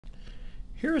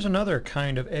Here's another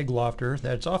kind of egg lofter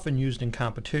that's often used in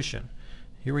competition.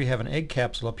 Here we have an egg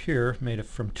capsule up here made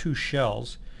from 2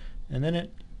 shells, and then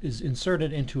it is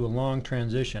inserted into a long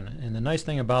transition. And the nice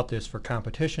thing about this for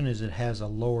competition is it has a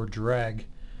lower drag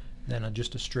than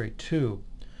just a straight tube.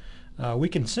 We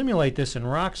can simulate this in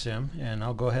RockSim, and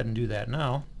I'll go ahead and do that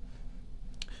now.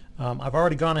 I've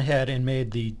already gone ahead and made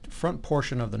the front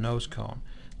portion of the nose cone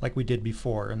like we did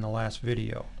before in the last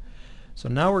video. So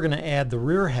now we're going to add the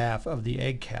rear half of the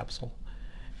egg capsule.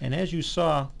 And as you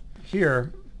saw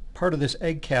here, part of this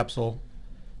egg capsule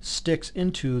sticks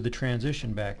into the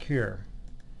transition back here.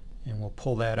 And we'll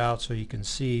pull that out so you can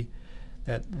see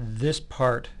that this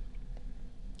part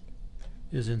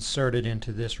is inserted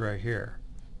into this right here.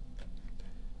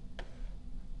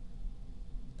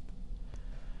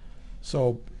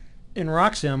 So in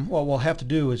RockSim, what we'll have to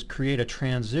do is create a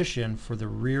transition for the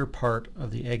rear part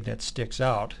of the egg that sticks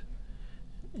out.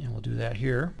 And we'll do that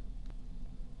here.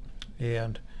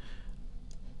 And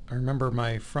I remember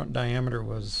my front diameter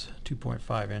was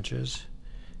 2.5 inches.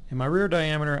 And my rear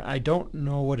diameter, I don't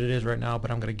know what it is right now,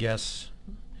 but I'm going to guess.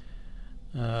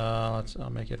 I'll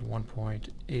make it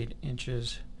 1.8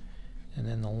 inches. And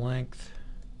then the length.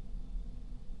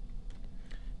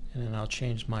 And then I'll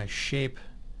change my shape.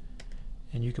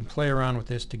 And you can play around with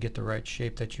this to get the right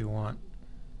shape that you want.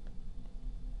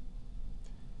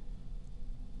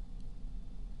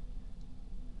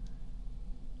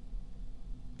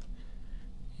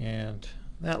 And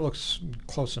that looks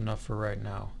close enough for right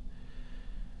now.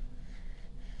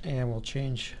 And we'll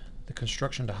change the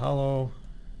construction to hollow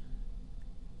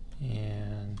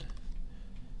and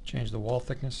change the wall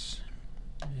thickness.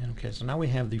 And okay, so now we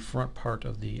have the front part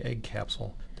of the egg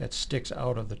capsule that sticks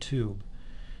out of the tube.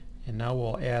 And now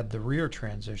we'll add the rear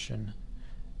transition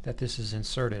that this is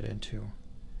inserted into.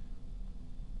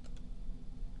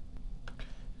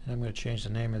 And I'm going to change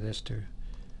the name of this to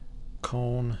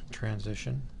cone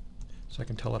transition so I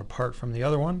can tell it apart from the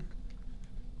other one.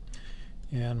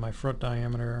 And my front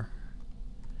diameter,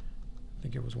 I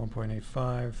think it was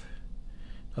 1.85.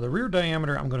 Now the rear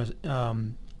diameter, I'm going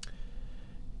to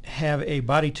have a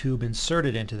body tube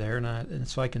inserted into there, and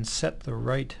so I can set the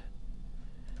right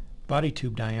body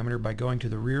tube diameter by going to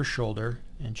the rear shoulder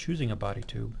and choosing a body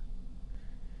tube.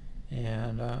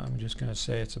 And I'm just going to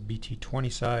say it's a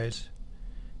BT20 size.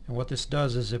 And what this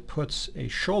does is it puts a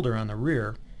shoulder on the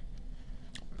rear,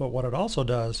 but what it also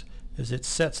does is it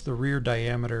sets the rear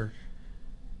diameter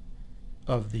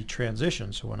of the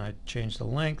transition. So when I change the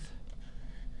length,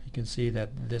 you can see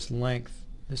that this length,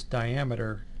 this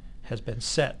diameter, has been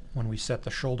set when we set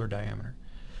the shoulder diameter.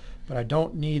 But I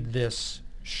don't need this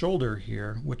shoulder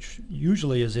here, which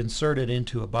usually is inserted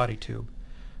into a body tube.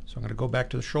 So I'm going to go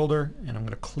back to the shoulder and I'm going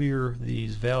to clear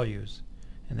these values,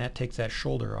 and that takes that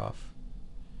shoulder off.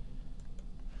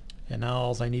 And now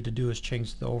all I need to do is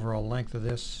change the overall length of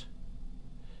this.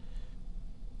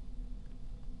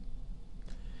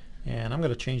 And I'm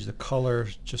going to change the color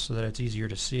just so that it's easier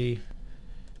to see.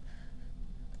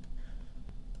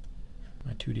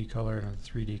 My 2D color and a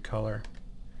 3D color.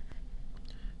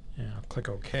 And I'll click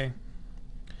OK.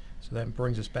 So that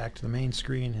brings us back to the main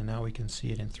screen, and now we can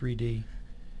see it in 3D.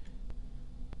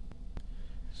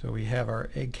 So we have our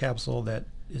egg capsule that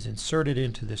is inserted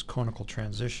into this conical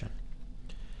transition.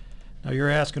 Now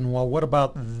you're asking, well, what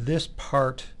about this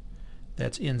part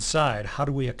that's inside? How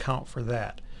do we account for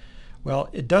that? Well,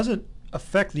 it doesn't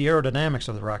affect the aerodynamics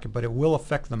of the rocket, but it will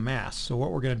affect the mass. So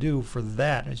what we're going to do for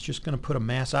that is just going to put a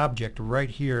mass object right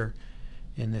here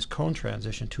in this cone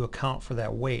transition to account for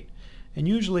that weight. And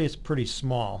usually it's pretty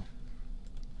small.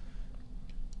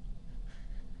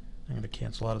 I'm going to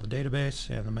cancel out of the database,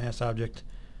 and the mass object,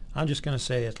 I'm just going to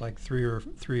say it's like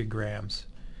 3 grams.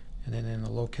 And then in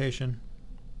the location,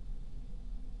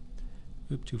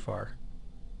 oop, too far.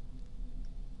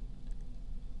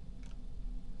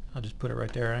 I'll just put it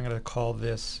right there. I'm going to call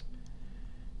this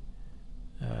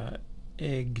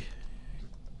egg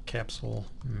capsule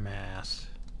mass.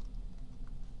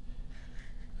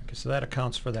 Okay, so that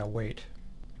accounts for that weight.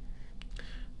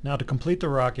 Now to complete the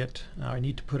rocket, I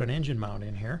need to put an engine mount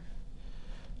in here.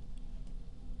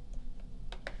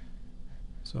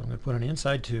 So I'm going to put an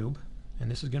inside tube,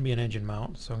 and this is going to be an engine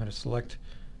mount. So I'm going to select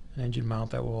an engine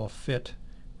mount that will fit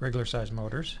regular size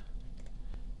motors.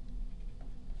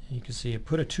 And you can see it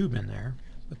put a tube in there,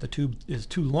 but the tube is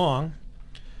too long.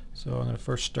 So I'm going to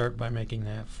first start by making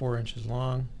that 4 inches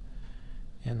long.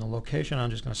 And the location, I'm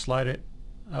just going to slide it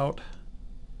out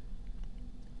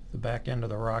the back end of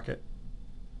the rocket.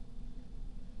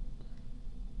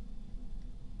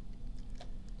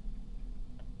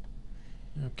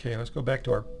 Okay, let's go back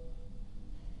to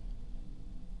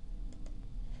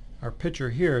our our picture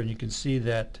here, and you can see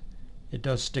that it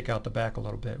does stick out the back a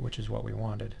little bit, which is what we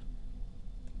wanted.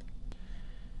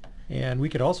 And we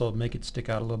could also make it stick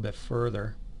out a little bit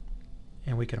further,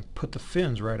 and we can put the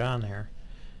fins right on there,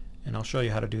 and I'll show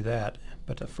you how to do that.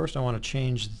 But first I want to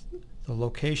change the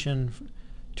location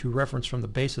to reference from the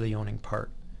base of the owning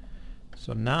part.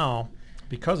 So now,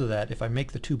 because of that, if I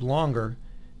make the tube longer,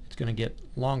 it's going to get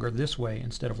longer this way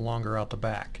instead of longer out the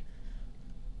back.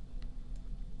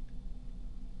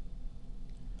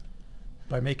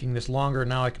 By making this longer,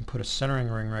 now I can put a centering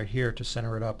ring right here to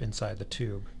center it up inside the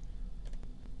tube.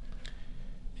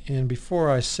 And before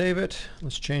I save it,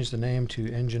 let's change the name to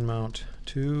engine mount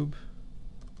tube.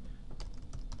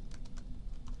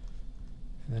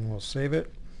 And then we'll save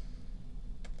it.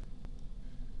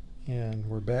 And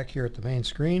we're back here at the main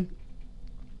screen.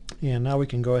 And now we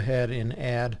can go ahead and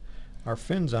add our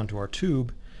fins onto our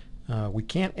tube. We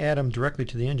can't add them directly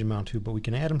to the engine mount tube, but we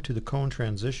can add them to the cone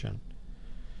transition.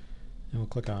 And we'll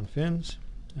click on fins,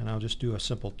 and I'll just do a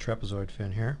simple trapezoid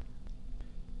fin here.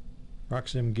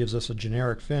 RockSim gives us a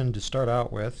generic fin to start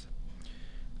out with,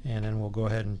 and then we'll go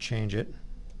ahead and change it.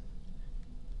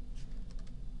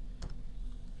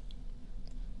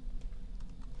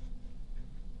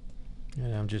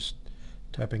 And I'm just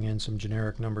typing in some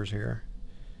generic numbers here.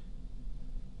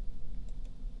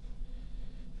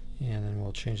 And then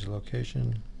we'll change the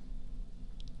location.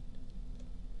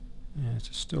 And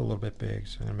it's still a little bit big,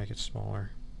 so I'm going to make it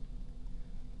smaller.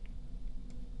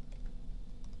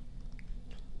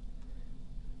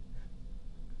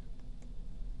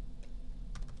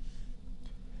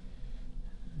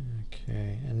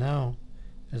 Okay, and now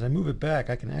as I move it back,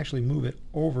 I can actually move it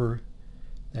over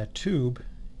that tube,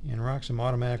 and RockSim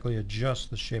automatically adjusts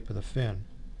the shape of the fin.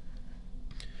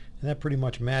 And that pretty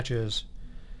much matches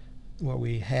what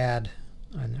we had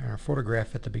on our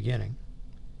photograph at the beginning.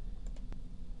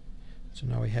 So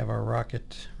now we have our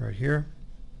rocket right here,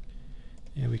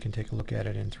 and we can take a look at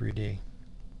it in 3D.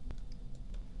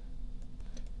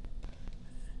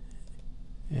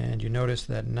 And you notice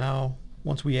that now,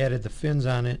 once we added the fins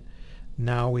on it,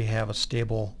 now we have a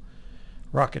stable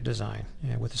rocket design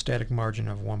with a static margin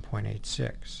of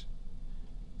 1.86.